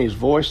of Jenny's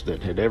voice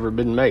that had ever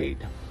been made.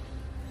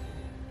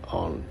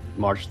 On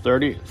March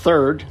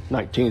 33rd,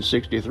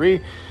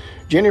 1963,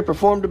 Jenny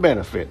performed a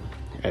benefit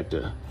at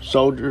the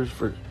Soldiers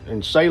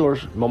and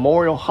Sailors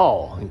Memorial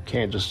Hall in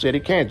Kansas City,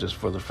 Kansas,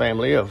 for the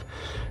family of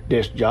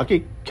disc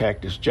jockey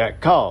Cactus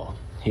Jack Call.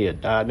 He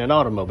had died in an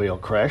automobile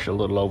crash a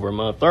little over a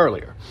month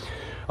earlier.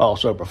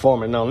 Also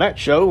performing on that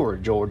show were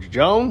George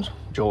Jones,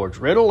 George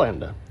Riddle,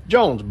 and the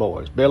Jones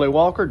Boys, Billy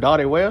Walker,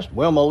 Dottie West,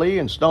 Wilma Lee,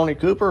 and Stoney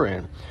Cooper,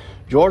 and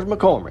George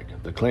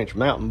McCormick, the Clinch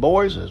Mountain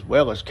Boys, as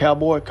well as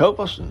Cowboy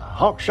Copas and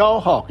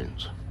Hawkshaw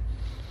Hawkins.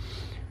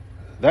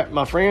 That,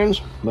 my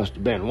friends, must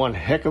have been one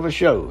heck of a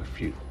show if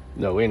you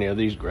know any of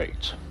these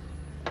greats.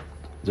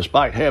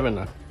 Despite having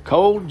a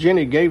cold,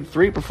 Jenny gave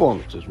three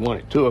performances, one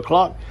at 2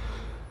 o'clock,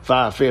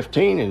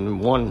 5:15, and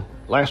one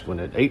last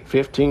one at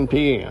 8:15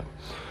 p.m.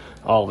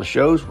 All the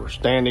shows were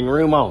standing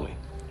room only.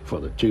 For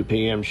the 2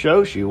 p.m.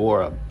 show, she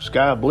wore a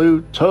sky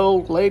blue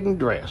tulle-laden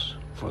dress.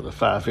 For the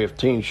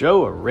 5:15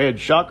 show, a red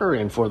shocker,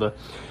 and for the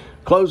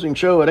closing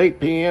show at 8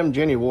 p.m.,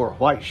 Jenny wore a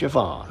white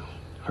chiffon.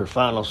 Her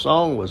final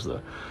song was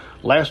the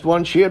last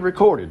one she had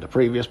recorded the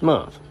previous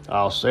month,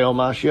 I'll Sail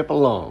My Ship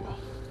Alone.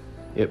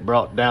 It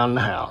brought down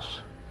the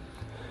house.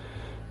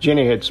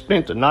 Jenny had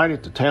spent the night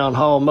at the Town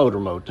Hall Motor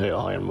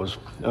Motel and was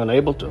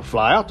unable to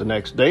fly out the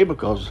next day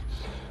because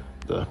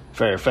the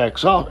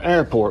Fairfax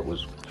airport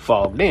was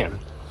fogged in.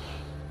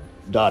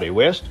 Dottie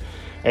West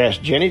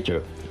asked Jenny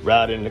to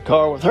ride in the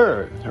car with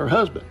her and her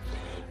husband,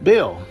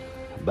 Bill,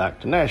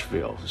 back to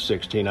Nashville, a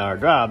 16-hour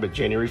drive, but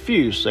Jenny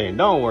refused, saying,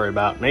 "Don't worry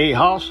about me,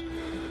 hoss.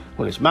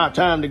 When it's my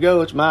time to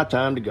go, it's my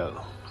time to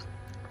go.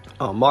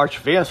 On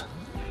March 5th,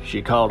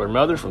 she called her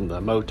mother from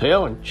the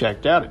motel and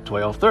checked out at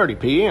 12:30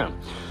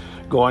 p.m.,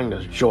 going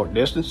the short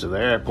distance to the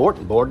airport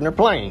and boarding her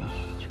plane.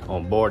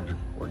 On board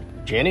were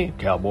Jenny,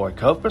 Cowboy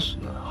Copus,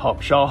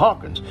 Hawkshaw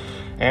Hawkins,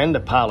 and the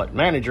pilot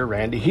manager,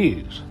 Randy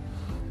Hughes.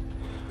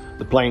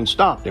 The plane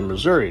stopped in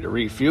Missouri to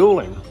refuel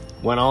and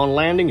went on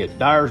landing at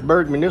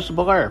Dyersburg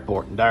Municipal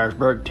Airport in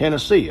Dyersburg,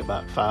 Tennessee,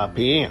 about 5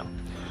 p.m.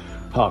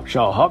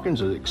 Hawkshaw Hawkins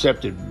had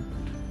accepted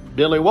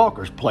Billy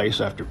Walker's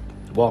place after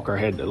Walker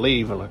had to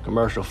leave on a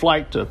commercial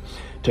flight to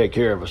take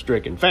care of a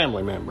stricken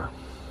family member.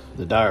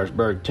 The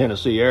Dyersburg,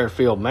 Tennessee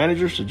airfield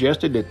manager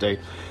suggested that they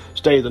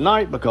stay the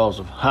night because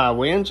of high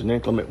winds and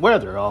inclement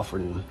weather,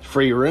 offering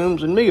free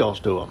rooms and meals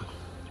to them.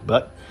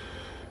 But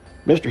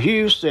Mr.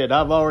 Hughes said,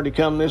 "I've already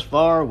come this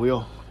far.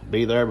 We'll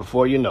be there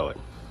before you know it."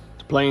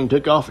 The plane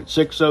took off at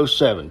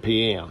 6:07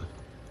 p.m.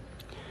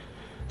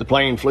 The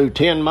plane flew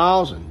 10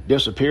 miles and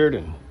disappeared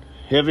in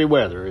heavy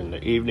weather in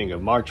the evening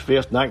of March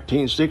 5th,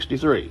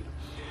 1963.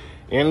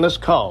 Endless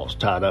calls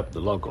tied up the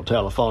local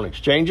telephone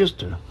exchanges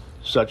to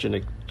such an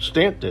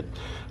extent that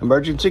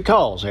emergency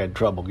calls had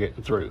trouble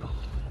getting through.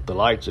 The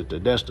lights at the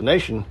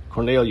destination,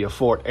 Cornelia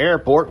Fort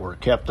Airport, were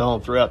kept on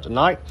throughout the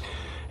night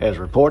as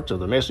reports of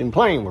the missing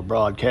plane were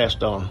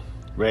broadcast on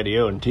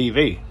radio and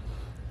TV.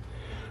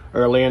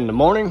 Early in the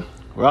morning,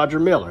 Roger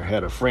Miller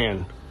had a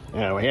friend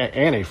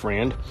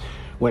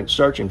went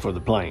searching for the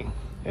plane.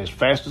 As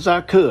fast as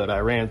I could, I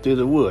ran through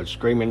the woods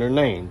screaming their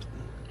names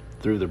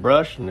through the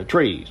brush and the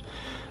trees.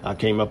 I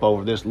came up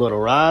over this little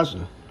rise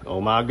and,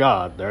 oh my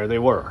God, there they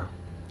were.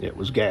 It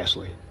was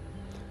ghastly.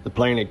 The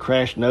plane had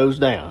crashed nose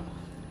down.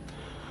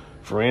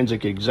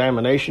 Forensic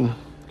examination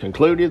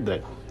concluded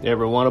that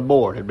everyone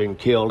aboard had been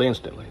killed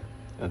instantly.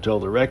 Until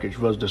the wreckage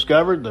was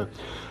discovered the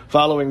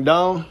following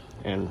dawn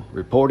and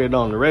reported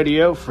on the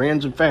radio,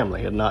 friends and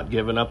family had not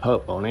given up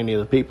hope on any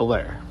of the people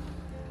there.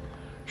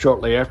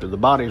 Shortly after the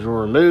bodies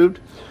were removed,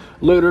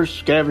 looters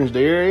scavenged the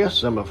area.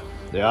 Some of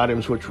the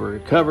items which were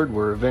recovered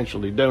were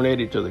eventually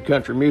donated to the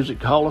Country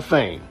Music Hall of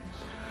Fame.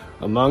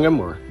 Among them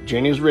were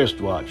Jenny's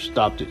wristwatch,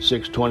 stopped at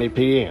 6:20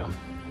 p.m.,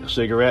 a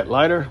cigarette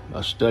lighter,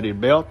 a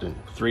studded belt, and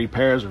 3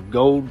 pairs of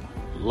gold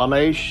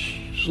lame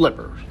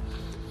slippers.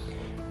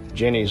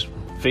 Jenny's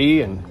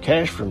fee and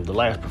cash from the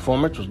last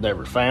performance was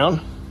never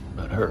found,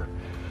 but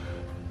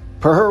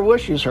per her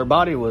wishes, her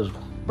body was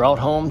brought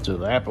home to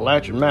the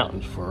Appalachian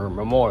Mountains for her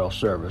memorial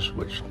service,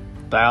 which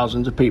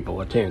thousands of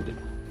people attended.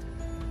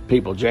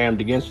 People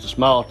jammed against a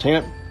small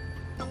tent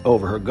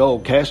over her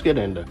gold casket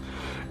and the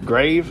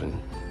grave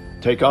and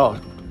take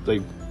off.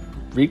 They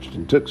reached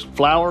and took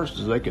flowers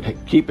so they could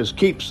keep as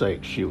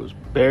keepsakes. She was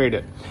buried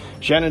at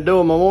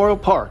Shenandoah Memorial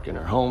Park in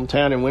her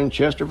hometown in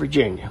Winchester,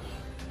 Virginia.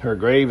 Her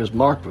grave is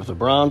marked with a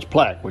bronze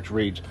plaque which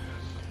reads,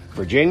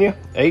 Virginia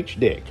H.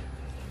 Dick.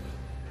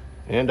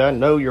 And I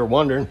know you're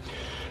wondering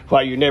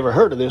why you never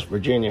heard of this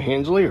Virginia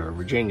Hensley or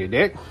Virginia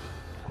Dick.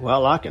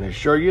 Well, I can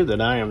assure you that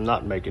I am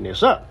not making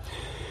this up.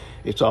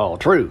 It's all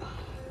true.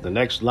 The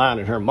next line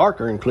in her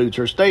marker includes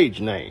her stage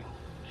name.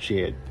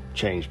 She had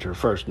changed her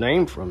first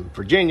name from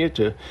Virginia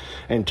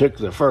and took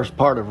the first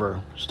part of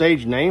her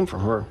stage name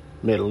from her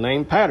middle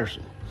name,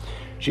 Patterson.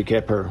 She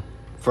kept her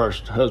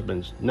first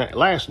husband's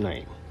last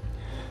name.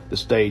 The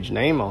stage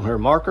name on her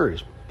marker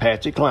is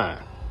Patsy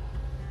Cline.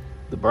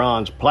 The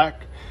bronze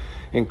plaque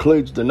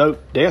includes the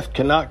note, "Death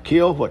cannot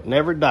kill what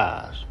never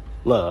dies.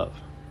 Love."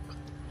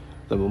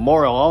 The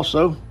memorial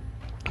also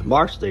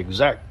marks the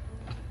exact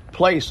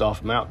place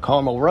off Mount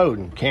Carmel Road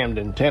in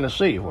Camden,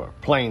 Tennessee, where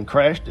a plane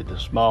crashed at a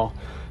small,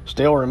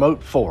 still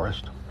remote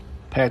forest.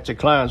 Patsy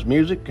Cline's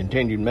music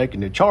continued making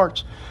the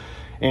charts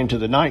into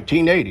the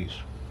 1980s.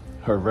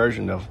 Her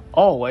version of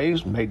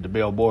Always made the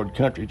Billboard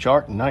Country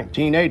Chart in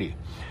 1980.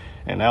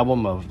 An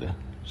album of the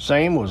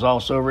same was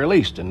also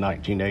released in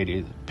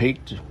 1980 that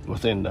peaked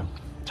within the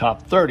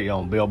top 30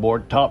 on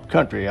Billboard Top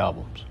Country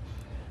Albums.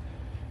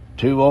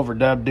 2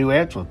 overdub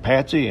duets with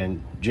Patsy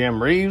and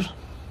Jim Reeves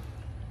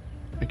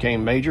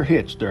became major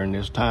hits during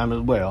this time as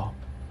well.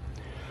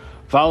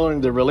 Following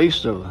the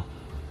release of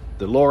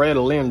the Loretta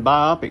Lynn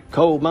biopic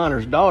Coal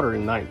Miner's Daughter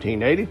in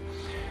 1980,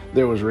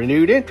 there was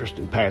renewed interest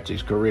in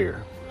Patsy's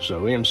career,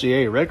 so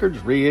MCA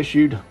Records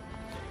reissued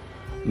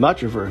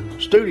much of her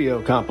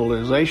studio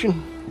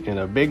compilation in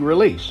a big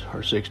release.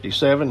 Her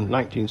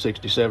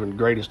 1967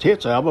 Greatest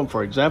Hits album,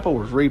 for example,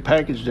 was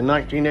repackaged in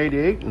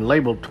 1988 and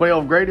labeled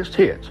 12 Greatest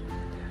Hits.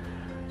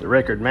 The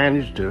record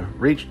managed to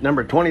reach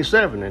number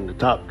 27 in the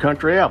top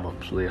country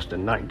albums list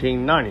in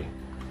 1990.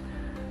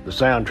 The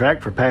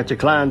soundtrack for Patsy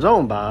Cline's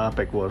own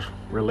biopic was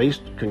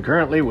released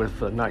concurrently with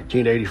the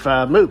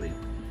 1985 movie.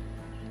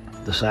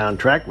 The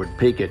soundtrack would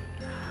peak at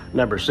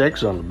number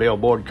 6 on the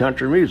Billboard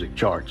Country Music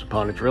charts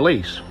upon its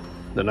release.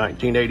 The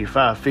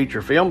 1985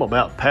 feature film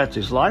about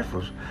Patsy's life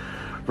was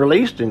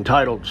released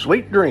entitled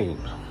Sweet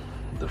Dreams.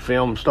 The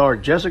film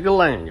starred Jessica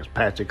Lange as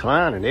Patsy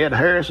Cline and Ed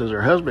Harris as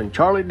her husband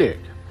Charlie Dick.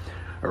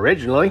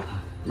 Originally,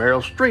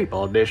 Meryl Streep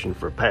auditioned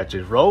for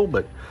Patsy's role,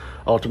 but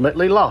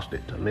ultimately lost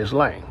it to Miss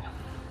Lange.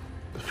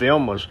 The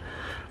film was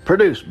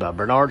produced by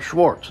Bernard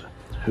Schwartz,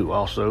 who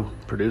also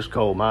produced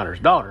Coal Miner's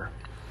Daughter.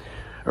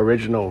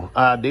 Original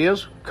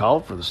ideas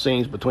called for the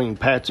scenes between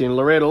Patsy and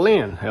Loretta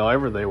Lynn.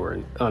 However, they were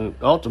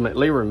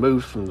ultimately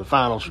removed from the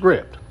final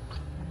script.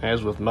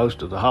 As with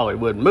most of the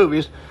Hollywood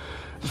movies,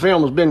 the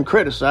film has been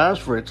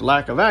criticized for its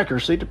lack of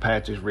accuracy to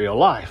Patsy's real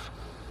life.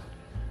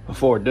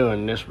 Before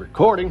doing this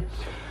recording,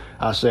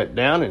 I sat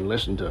down and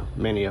listened to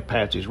many of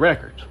Patsy's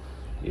records.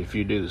 If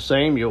you do the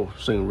same, you'll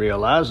soon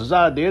realize, as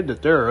I did,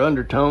 that there are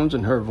undertones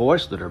in her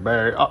voice that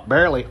are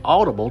barely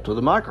audible to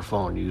the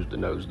microphone used in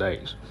those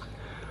days.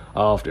 I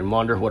often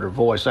wonder what her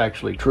voice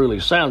actually truly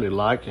sounded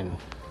like and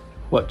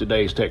what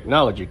today's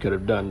technology could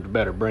have done to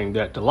better bring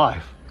that to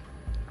life.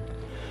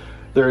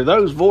 There are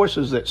those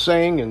voices that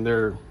sing, and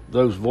there are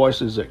those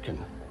voices that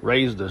can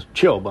raise the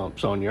chill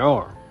bumps on your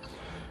arm.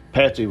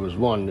 Patsy was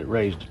one that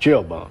raised the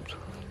chill bumps.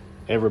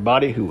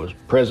 Everybody who was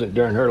present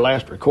during her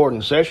last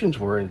recording sessions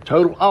were in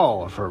total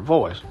awe of her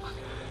voice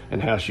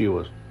and how she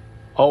was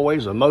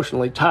always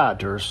emotionally tied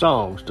to her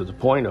songs to the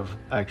point of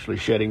actually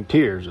shedding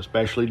tears,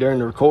 especially during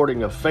the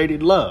recording of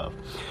Faded Love.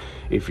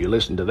 If you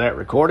listen to that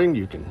recording,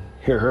 you can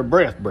hear her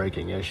breath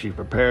breaking as she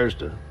prepares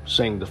to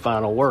sing the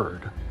final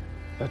word.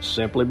 That's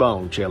simply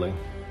bone-chilling.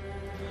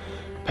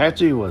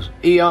 Patsy was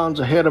eons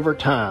ahead of her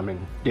time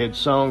and did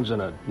songs in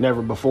a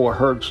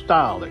never-before-heard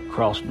style that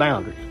crossed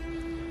boundaries.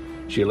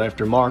 She left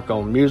her mark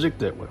on music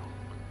that will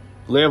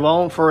live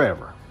on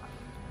forever.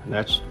 And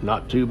that's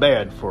not too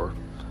bad for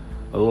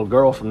a little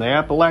girl from the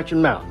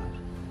Appalachian Mountains.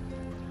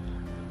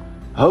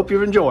 I hope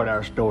you've enjoyed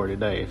our story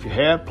today. If you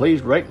have,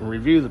 please rate and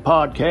review the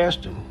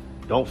podcast, and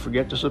don't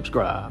forget to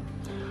subscribe.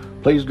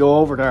 Please go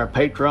over to our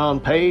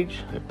Patreon page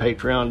at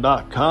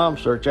patreon.com,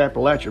 search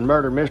Appalachian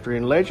Murder, Mystery,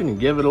 and Legend, and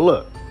give it a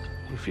look.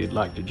 If you'd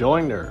like to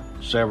join, there are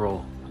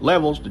several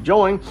levels to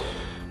join,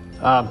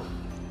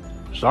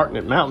 starting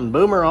at Mountain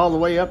Boomer all the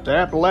way up to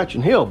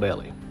Appalachian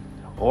Hillbilly.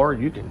 Or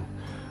you can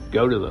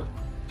go to the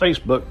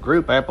Facebook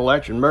group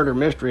Appalachian Murder,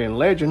 Mystery, and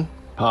Legend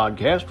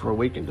podcast, where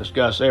we can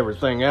discuss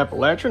everything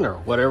Appalachian or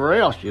whatever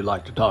else you'd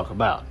like to talk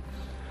about.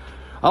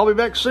 I'll be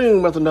back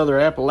soon with another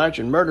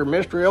Appalachian Murder,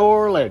 Mystery,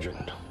 or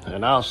Legend,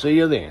 and I'll see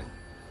you then.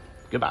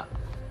 Goodbye.